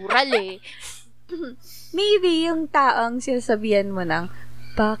yung plural eh. Maybe yung taong sinasabihan mo ng,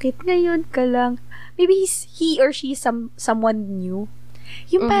 bakit ngayon ka lang? Maybe he or she someone new.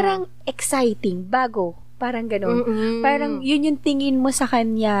 Yung parang exciting, bago, parang ganun. Parang yun yung tingin mo sa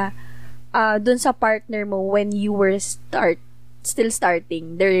kanya dun sa partner mo when you were still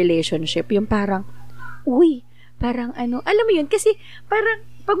starting the relationship. Yung parang, parang alam mo yun, kasi parang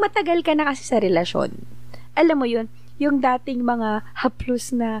pag matagal ka na kasi sa relasyon, alam mo yun, yung dating mga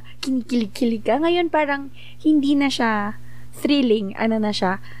haplos na kinikilig-kilig ka, ngayon parang hindi na siya thrilling, na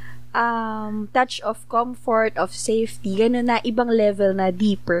siya, touch of comfort, of safety, gano'n na, ibang level na,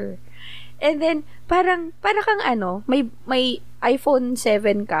 deeper. And then, parang kang may iPhone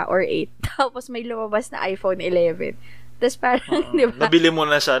 7 ka or 8, tapos may lumabas na iPhone 11. Tapos parang, di ba? Nabili mo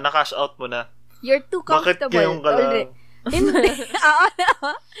na siya, na-cash out mo na. You're too comfortable. Bakit kayong ka lang? Hindi.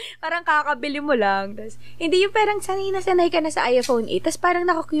 Parang kakabili mo lang. Tapos, hindi yung parang sanay ka na sa iPhone 8. Tapos parang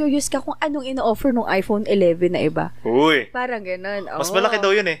naka-curious ka kung anong ino-offer ng iPhone 11 na iba. Uy. Parang ganun. Mas malaki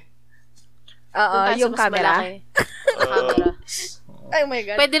daw yun eh. Yung camera. Oh my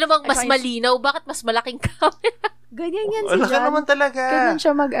God. Pwede namang mas malinaw. Bakit mas malaking camera? Ganyan yan si Wala John. ka naman talaga. Ganyan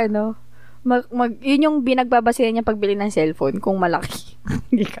siya yun yung binagbabasihan niya pagbili ng cellphone kung malaki.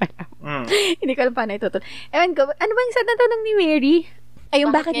 Hindi ko alam. Hindi ko alam paano itutol. Ewan ko, ano ba yung sa tanong ni Mary? Ay, yung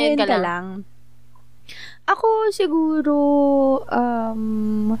bakit ngayon ka lang? Ako, siguro,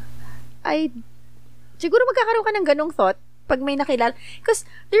 siguro magkakaroon ka ng ganong thought pag may nakilala. Because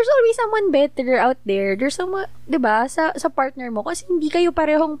there's always someone better out there. There's someone, diba, sa partner mo. Kasi hindi kayo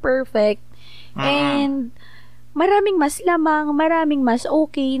parehong perfect. And, maraming mas lamang, maraming mas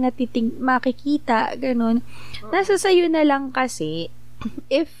okay na makikita, ganun. Nasa sayo na lang kasi,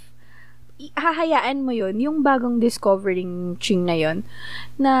 if hahayaan mo yun, yung bagong discovering ching na yun,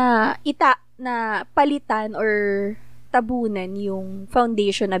 na palitan or tabunan yung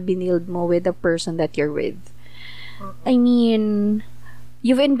foundation na binild mo with the person that you're with. I mean,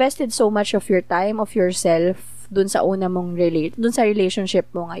 you've invested so much of your time, of yourself, dun sa dun sa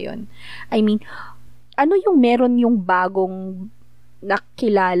relationship mo ngayon. I mean, ano yung meron yung bagong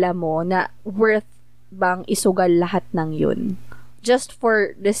nakilala mo na worth bang isugal lahat ng yun? Just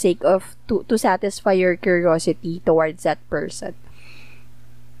for the sake of to satisfy your curiosity towards that person.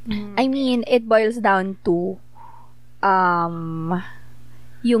 I mean, it boils down to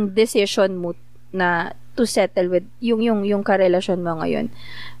yung decision mo na to settle with yung karelasyon mo ngayon.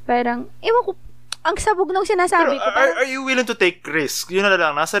 Parang, ewan ko, ang sabog nung sinasabi ko. Are you willing to take risk? Yun na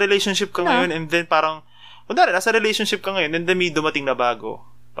lang, nasa relationship ka ngayon and then parang, nasa relationship ka ngayon and then may dumating na bago.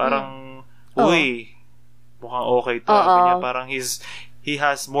 Parang, mukhang okay to. Ganyan, parang he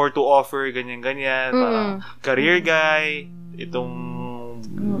has more to offer, ganyan-ganyan. Parang, career guy, itong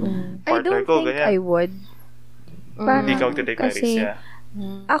partner ko, ganyan. I would. Parang, hindi ka magte-take na risk, yeah.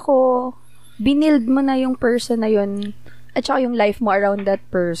 Ako, binild mo na yung person na yun at saka yung life mo around that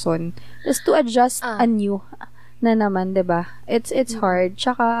person just to adjust anew na naman, diba? It's hard.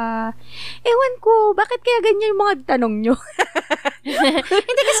 Tsaka, ewan ko, bakit kaya ganyan yung mga tanong nyo?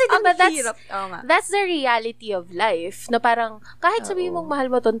 Hindi kasi diba, that's the reality of life. Na parang, kahit sabihin mong mahal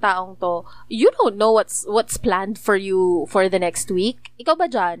mo tong taong to, you don't know what's planned for you for the next week. Ikaw ba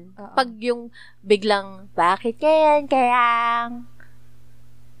dyan? Pag yung biglang, bakit kaya?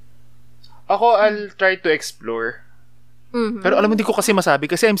 Ako, I'll try to explore. Pero alam mo, hindi ko kasi masabi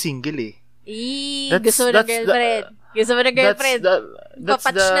kasi I'm single eh. Gusto mo na girlfriend. Gusto mo na girlfriend.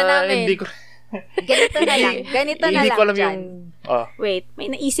 Papatch na namin. Ganito na lang. Hindi ko alam dyan. Wait, may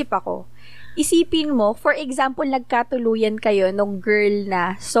naisip ako. Isipin mo, for example, nagkatuluyan kayo nung girl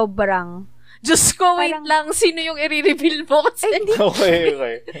na sobrang... Diyos ko, wait lang. Sino yung i-reveal mo? Kasi hindi.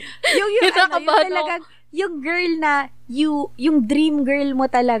 Okay. yung girl na, yung dream girl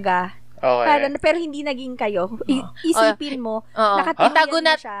mo talaga. Okay. Pero hindi naging kayo. Isipin mo, nakatuluyan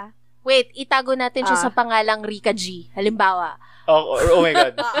mo siya. Wait, itago natin siya sa pangalang Rika G. Halimbawa, Oh my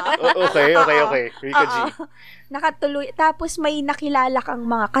God. Okay. Rika G. Nakatuloy. Tapos may nakilala kang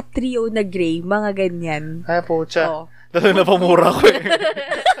mga katrio na gray, mga ganyan. Ay, pocha. Dahil napamura ko eh.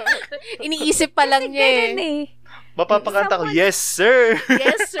 Iniisip pa lang niya ganun eh. Mapapakanta ko, yes, sir!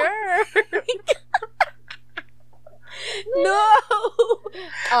 Yes, sir! No!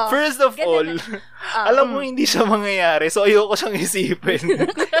 First of all, alam mo hindi siya mangyayari, so ayoko siyang isipin.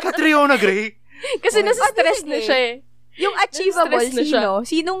 Catriona Gray? Kasi nasa-stress na siya eh. Yung achievable,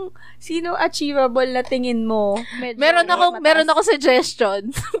 Sinong achievable na tingin mo? Meron ako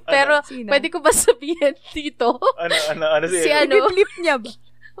suggestion. Pero, pwede ko ba sabihin dito? Ano si i-blip niya ba?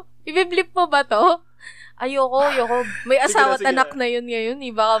 I-blip mo ba to? Ayoko. May asawa at anak na yun ngayon.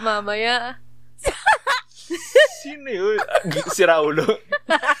 Baka mamaya. Sino yun? Si Raulo.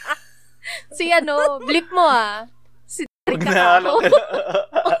 Blip mo Si Rika ako.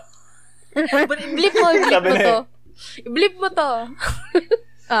 Blip mo to. I-blip mo to.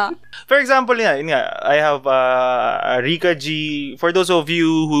 For example, yun nga, I have Rika G. For those of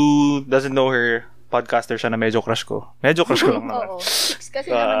you who doesn't know her, podcaster siya na medyo crush ko. Medyo crush ko lang naman. Oo. Kasi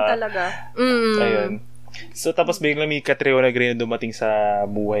naman talaga. Ayun. So, tapos biglang may Catriona Gray na dumating sa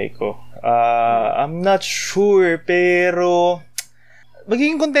buhay ko. I'm not sure, pero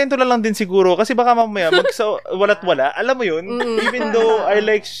magiging kontento lang din siguro kasi baka mamaya wala't wala. Alam mo yun? Even though I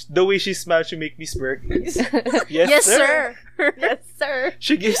like the way she smiles, she make me smirk. Yes, sir. Yes, sir.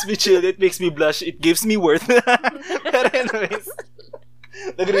 She gives me chill. It makes me blush. It gives me worth. Pero anyways,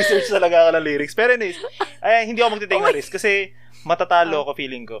 nag-research talaga ako ng lyrics. Pero anyways, hindi ako magtitake na risk kasi matatalo ako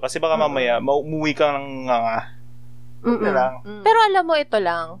feeling ko. Kasi baka mamaya, umuwi ka ng Pero alam mo, ito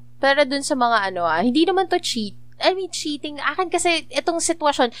lang. Pero dun sa mga hindi naman to cheating. Akin kasi itong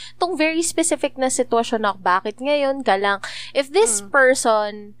sitwasyon, itong very specific na sitwasyon ako, bakit ngayon ka lang? If this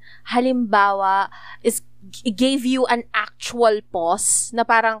person, halimbawa, gave you an actual pause, na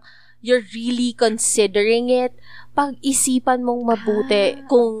parang you're really considering it, pag-isipan mong mabuti.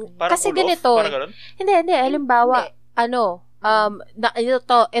 Kung, kasi ganito. Hindi, halimbawa,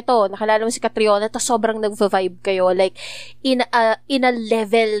 ito, nakilala mo si Catriona, ito sobrang nag-vibe kayo, like, in a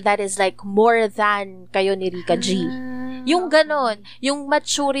level that is like more than kayo ni Rika G. Yung ganon, yung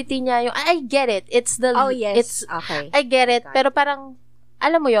maturity niya, yung, I get it, okay. I get it, pero parang,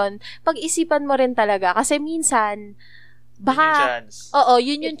 alam mo yon, pag-isipan mo rin talaga, kasi minsan, baka,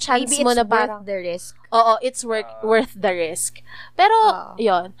 yun yung chance mo na parang, worth the risk. It's worth the risk. Pero,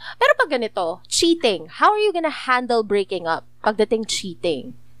 yun. Pero pag ganito, cheating, how are you gonna handle breaking up pagdating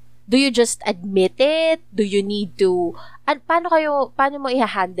cheating? Do you just admit it? Do you need to, paano mo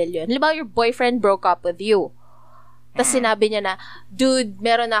i-handle yun? Halimbawa, your boyfriend broke up with you. Tapos sinabi niya na, dude,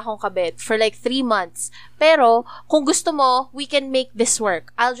 meron na akong kabit for like 3 months. Pero, kung gusto mo, we can make this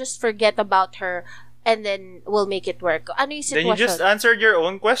work. I'll just forget about her and then we'll make it work. Ano yung sitwasyon? Then you just answered your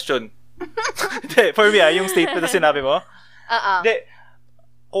own question. For me, yung statement na sinabi mo.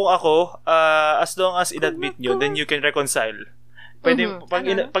 Kung ako, as long as inadmit nyo, then you can reconcile. Pwede,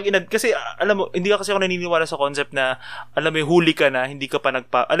 kasi, alam mo, hindi kasi ako naniniwala sa concept na, alam mo, huli ka na, hindi ka pa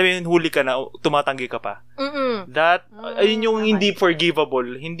alam mo, huli ka na, tumatanggi ka pa. Ayun yung hindi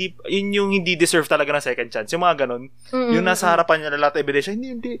forgivable, yun yung hindi deserve talaga ng second chance. Yung mga ganun, yung nasa harapan niya na lahat ng ebidensya,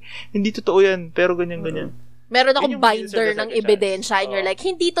 hindi totoo yan, pero ganyan. Meron akong binder ng ebidensya, and you're like,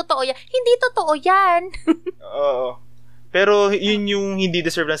 hindi totoo yan. Oo. Pero yun yung hindi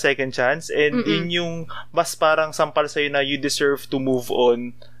deserve ng second chance, and yun yung mas parang sampal sa'yo na you deserve to move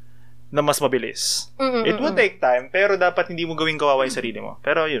on na mas mabilis. It will take time, pero dapat hindi mo gawing kawawa yung sarili mo.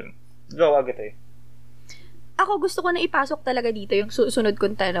 Pero yun, gawa agad Ako gusto ko na ipasok talaga dito yung susunod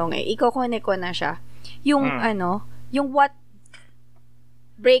kong tanong i-connect ko na siya. Yung yung what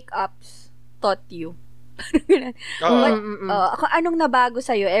breakups taught you. Anong nabago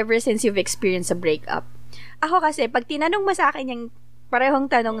sa'yo ever since you've experienced a breakup? Ako kasi, pag tinanong mo sa akin yung parehong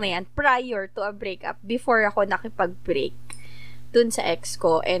tanong na yan, prior to a breakup, before ako nakipag-break dun sa ex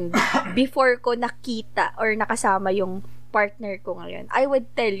ko, and before ko nakita or nakasama yung partner ko ngayon, I would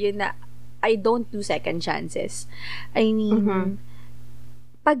tell you na I don't do second chances. I mean,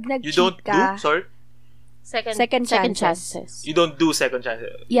 pag nag-cheat ka... Sorry? Second chances. You don't do second chances.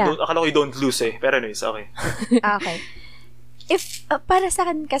 Yeah. Akala ko you don't lose Pero anyways, okay. Okay. If, para sa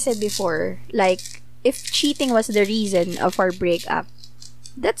akin kasi before, like, if cheating was the reason of our breakup,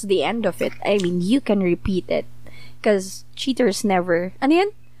 that's the end of it. I mean, you can repeat it. Because cheaters never... Ano yun?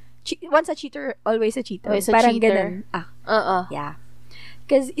 Once a cheater, always a cheater. Always a parang cheater. Ganun. Yeah.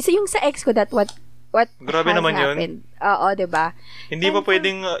 Because isa yung sa ex ko, that what grabe has naman happened. Yun. Oo, diba? Hindi pa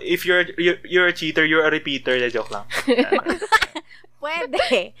pwedeng, if you're a cheater, you're a repeater. Joke lang.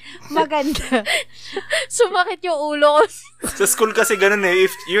 Pwede. Maganda. Sumakit yung ulo ko. Sa school kasi ganun eh.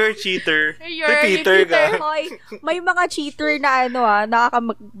 If you're a cheater, repeater ka. Hoy, may mga cheater na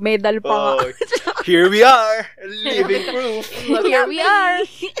nakaka-medal pa nga. Here we are. Living proof. Here we are.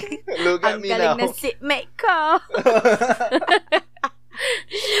 Look at me now. Ang galing na seatmate ko.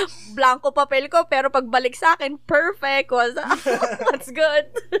 Blanco papel ko, pero pagbalik sa akin, perfect. What's good?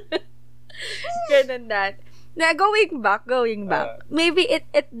 Ganun that. Na going back, maybe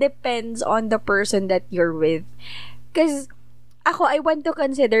it depends on the person that you're with. Because I want to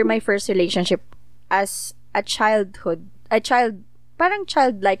consider my first relationship as parang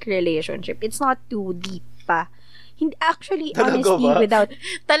childlike relationship. It's not too deep pa. Hindi, actually, Talaga honestly, ba? without...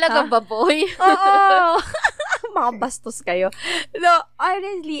 Talaga ba, boy? Oo! Mga bastos kayo. No,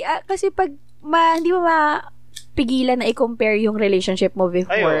 honestly, kasi pag hindi mo mapigilan na i-compare yung relationship mo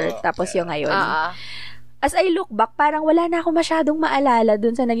before, tapos yung ngayon. As I look back, parang wala na ako masyadong maalala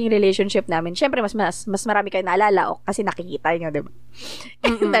dun sa naging relationship namin. Siyempre, mas marami kayo naalala kasi nakikita nyo, diba?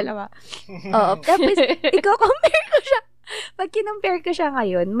 Yung dalawa. Oo. Tapos, i-compare ko siya. Pag kinompare ko siya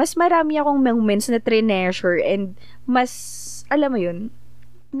ngayon, mas marami akong moments na treasure and mas, alam mo yun,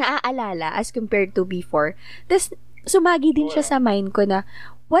 naaalala as compared to before. Tapos, sumagi din siya sa mind ko na,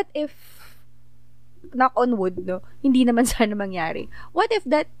 what if, knock on wood, no? Hindi naman sana mangyari. What if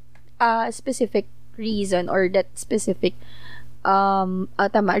that specific reason or that specific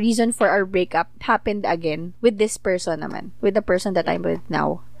reason for our breakup happened again with this person naman, with the person that I'm with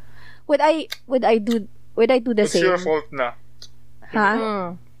now? Would I do the same? It's your fault na. Ha?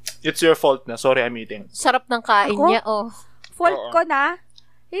 It's your fault na. Sorry, I'm eating. Sarap ng kain niya, Fault ko na?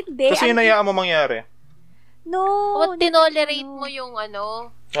 Hindi. Kasi hinayaan mo mangyari. No. Tinolerate mo yung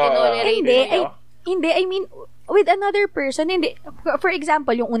Tinolerate mo. Hindi, I mean, with another person, hindi. For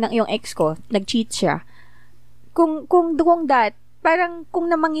example, yung ex ko, nag-cheat siya. Kung parang kung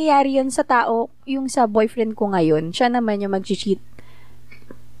na mangyayari yun sa tao, yung sa boyfriend ko ngayon, siya naman yung mag-cheat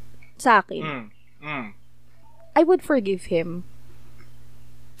sa akin. I would forgive him.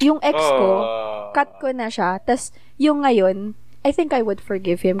 Yung ex ko, cut ko na siya, tas yung ngayon, I think I would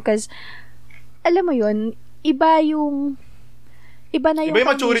forgive him because, alam mo yun, iba na yung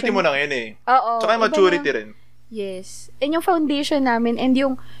maturity mo na ngayon eh. Oo. Tsaka yung maturity rin. Yes. And yung foundation namin and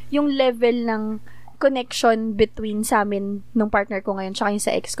yung level ng connection between sa amin nung partner ko ngayon tsaka yung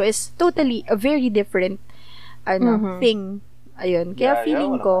sa ex ko is totally a very different thing. Ayun. Kaya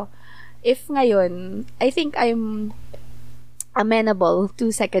feeling ko, if ngayon, I think I'm amenable to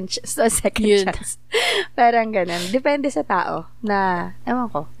a second chance. Parang ganun. Depende sa tao na,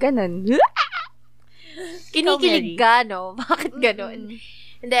 ewan ko, ganun. Kinikilig ka, no? Bakit ganun?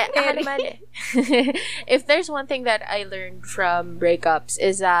 Hindi, ako naman, if there's one thing that I learned from breakups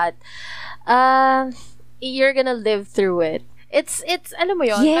is that you're gonna live through it. It's alam mo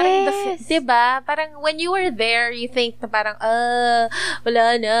yun, yes. Parang diba? Parang when you were there, you think na parang,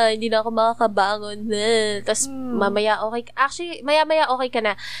 wala na, hindi na ako makakabangon na. Tapos, maya okay ka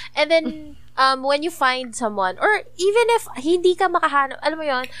na. And then, when you find someone, or even if hindi ka makahanap, alam mo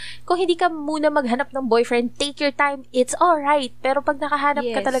yun, kung hindi ka muna maghanap ng boyfriend, take your time, it's alright. Pero pag nakahanap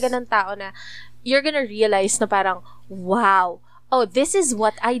ka talaga ng tao na, you're gonna realize na parang, wow, this is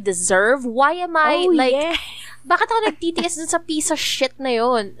what I deserve? Why am I, bakit ako nagtitiis dun sa piece of shit na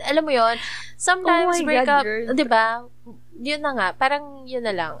yun? Alam mo yun? Sometimes breakup, diba? Yun na nga, parang yun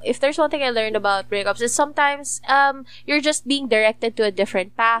na lang. If there's one thing I learned about breakups is sometimes you're just being directed to a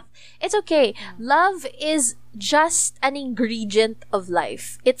different path. It's okay. Love is just an ingredient of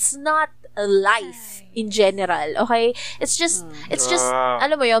life. It's not a life in general, okay? It's just,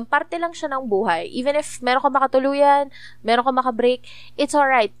 alam mo yun, parte lang siya ng buhay. Even if meron ka makatuluyan, meron ka makabreak, it's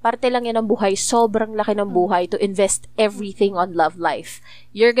alright. Parte lang yan ng buhay. Sobrang laki ng buhay to invest everything on love life.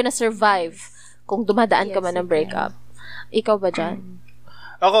 You're gonna survive kung dumadaan ka man ng breakup. Ikaw ba dyan?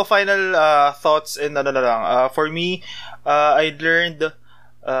 Ako, final thoughts and for me, I learned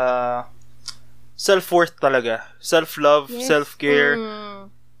self-worth talaga. Self-love, self-care.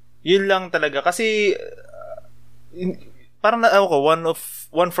 Yun lang talaga. Kasi, parang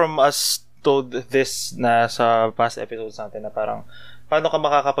one from us told this na sa past episodes natin na parang, paano ka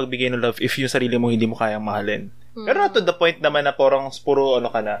makakapagbigay ng love if yung sarili mo hindi mo kayang mahalin? Pero not to the point naman na parang puro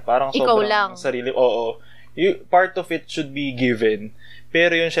ka na. Parang ikaw sobrang lang. Sarili. Oo. Part of it should be given.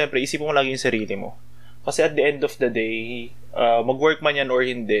 Pero yun, syempre, isipin mo lagi yung sarili mo. Kasi at the end of the day, mag-work man yan or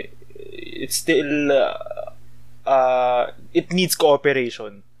hindi, it's still, it needs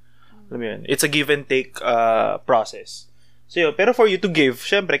cooperation. Alam mo yun? It's a give and take process. So yun, pero for you to give,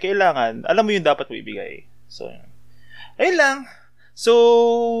 syempre, kailangan, alam mo yung dapat mo ibigay. So, yun. Ayun lang.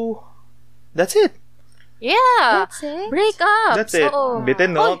 So, that's it. Yeah. That's it? Break up. That's it. Oo.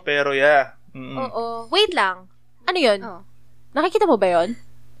 Bitin, no? Oy. Pero yeah. Oo. Wait lang. Ano yun? Oh. Nakikita mo ba yun?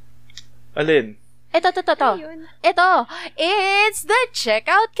 Alin? Ito. Ayun. Ito. It's the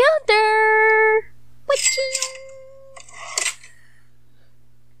checkout counter.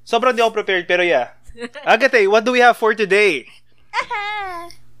 Sobrang di ako prepared, pero yeah. Agate, what do we have for today?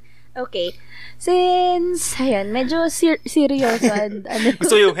 Okay. Since, ayan, medyo seryoso and ano.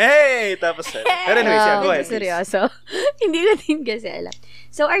 Gusto yung, hey! Tapos, pero anyways, yeah, go ahead. Medyo seryoso. Hindi ko din kasi alam.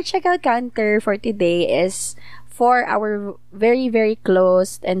 So, our checkout counter for today is for our very, very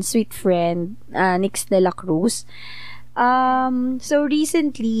close and sweet friend, Nix de la Cruz. So,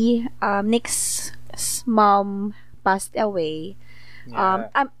 recently, Nix's mom passed away.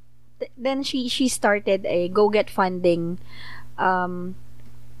 Yeah. Then she started a go-get funding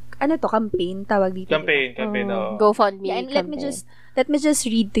campaign tawag dito. Campaign, oh. GoFundMe Yeah, and campaign. let me just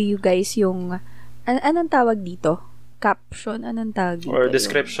read to you guys yung anong tawag dito? Caption, anong tawag dito? Or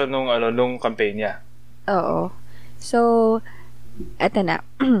description nung campaign, yeah. Oo. So, eto na.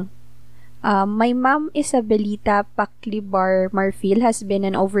 My mom, Isabelita Paclibar Marfil, has been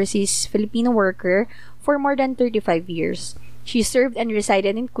an overseas Filipino worker for more than 35 years. She served and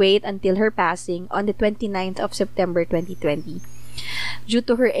resided in Kuwait until her passing on the 29th of September 2020. Due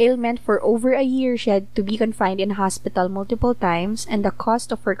to her ailment for over a year, she had to be confined in hospital multiple times, and the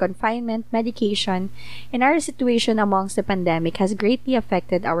cost of her confinement, medication, and our situation amongst the pandemic has greatly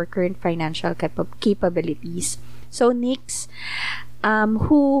affected our current financial capabilities. So Nix,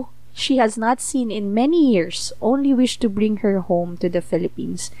 who she has not seen in many years, only wished to bring her home to the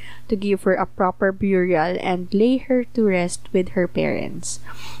Philippines to give her a proper burial and lay her to rest with her parents.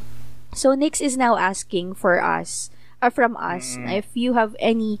 So Nix is now asking from us, if you have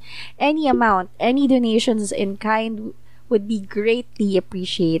any amount, any donations in kind would be greatly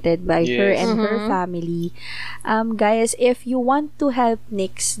appreciated by her and her family. Guys, if you want to help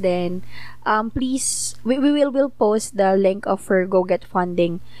Nix, then please, we will post the link of her Go Get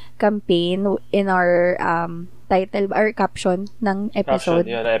Funding campaign in our title or caption ng episode.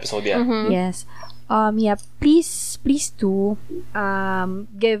 Episode, yeah. Mm-hmm. Yes. Please do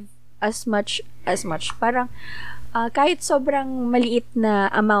give as much parang kahit sobrang maliit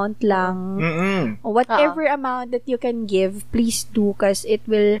na amount lang, whatever amount that you can give, please do, because it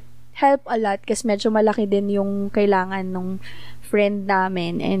will help a lot, kasi medyo malaki din yung kailangan ng friend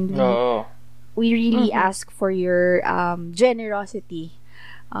namin, and we really ask for your generosity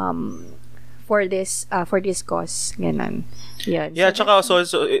for this cause. Ganon. Yan. Yeah, tsaka also,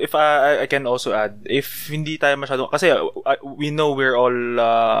 so if I can also add, if hindi tayo masyado, kasi we know we're all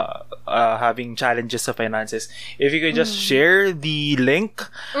having challenges sa finances. If you could just share the link,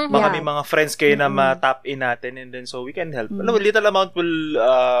 baka may mga friends kayo na ma-tap in natin, and then so we can help. A little amount will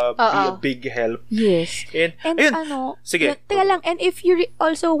be a big help. Yes. And ayun, sige. Teka lang, and if you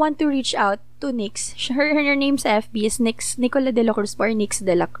also want to reach out to Nix, her name sa FB is Nicola de la Cruz or Nix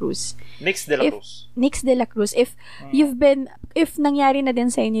de la Cruz. Nix de la Cruz. Nix de la Cruz. If nangyari na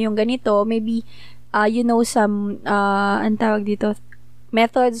din sa inyo yung ganito, maybe you know some ang tawag dito,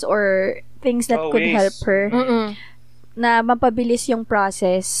 methods or things that could help her na mapabilis yung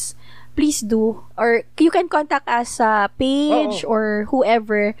process, please do. Or you can contact us sa page or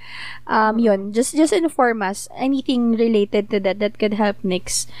whoever. Yun, just inform us anything related to that could help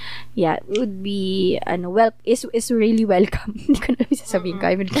Nix. Yeah, would be is really welcome. Hindi ko na sasabihin ko.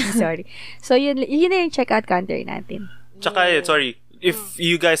 I'm really sorry. So yun na yung checkout counter natin. Tsaka, sorry, if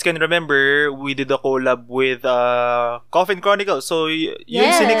you guys can remember, we did a collab with Coffin Chronicles. So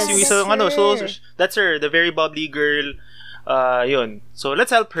yun si Nix yung isang so that's her, the very bubbly girl. Yun. So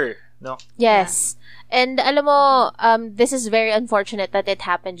let's help her. No? Yes. And alam mo, this is very unfortunate that it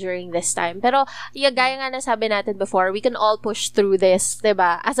happened during this time. Pero, gaya nga nasabi natin before, we can all push through this,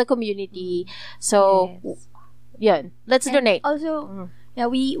 diba? As a community. So, yun. Let's donate. Also,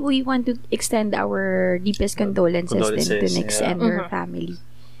 we want to extend our deepest condolences to Nix and her family.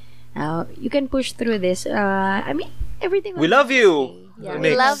 You can push through this. I mean, everything. We love you! Yeah.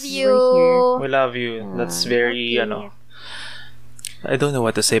 We love you! We love you. That's very, I don't know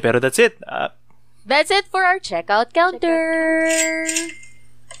what to say, pero that's it. That's it for our checkout counter.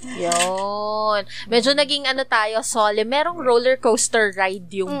 Yun. Medyo naging tayo, solemn. Merong roller coaster ride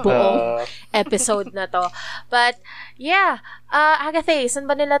yung buong episode na to. But, yeah. Agathe, saan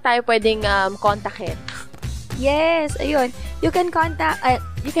ba nila tayo pwedeng kontakin? Yes, ayun. You can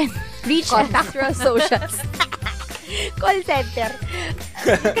reach us through our socials. Call center.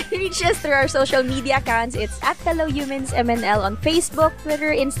 You can reach us through our social media accounts. It's @HelloHumansMNL on Facebook,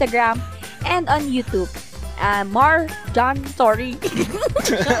 Twitter, Instagram, and on YouTube. Mar John Tori.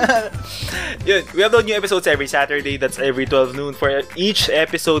 Yun, we upload new episodes every Saturday. That's every 12 noon. For each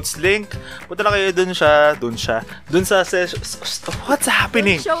episode's link, punta lang kayo dun sa what's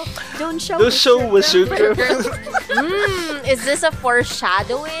happening? Don't show with Sugar. Is this a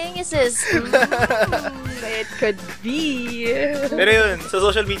foreshadowing? Is this... It could be. Pero yun, sa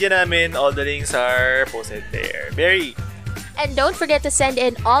social media namin, all the links are posted there. Very. And don't forget to send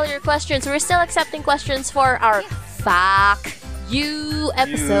in all your questions. We're still accepting questions for our Fuck You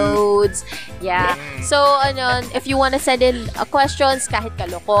episodes. Yeah. So, if you want to send in questions, kahit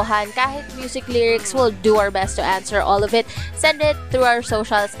kalokohan, kahit music lyrics, we'll do our best to answer all of it. Send it through our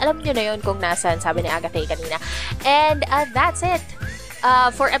socials. Alam nyo na yun kung nasan, sabi ni Agatha kanina. And that's it.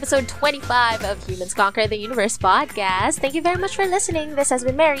 For episode 25 of Humans Conquer the Universe podcast. Thank you very much for listening. This has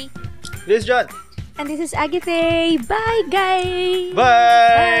been Mary. This is John. And this is Agatha. Bye, guys!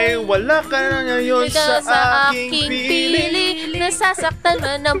 Bye! Wala ka na ngayon sa aking pili. Nasasaktan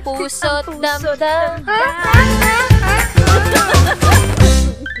man ng puso't damdam.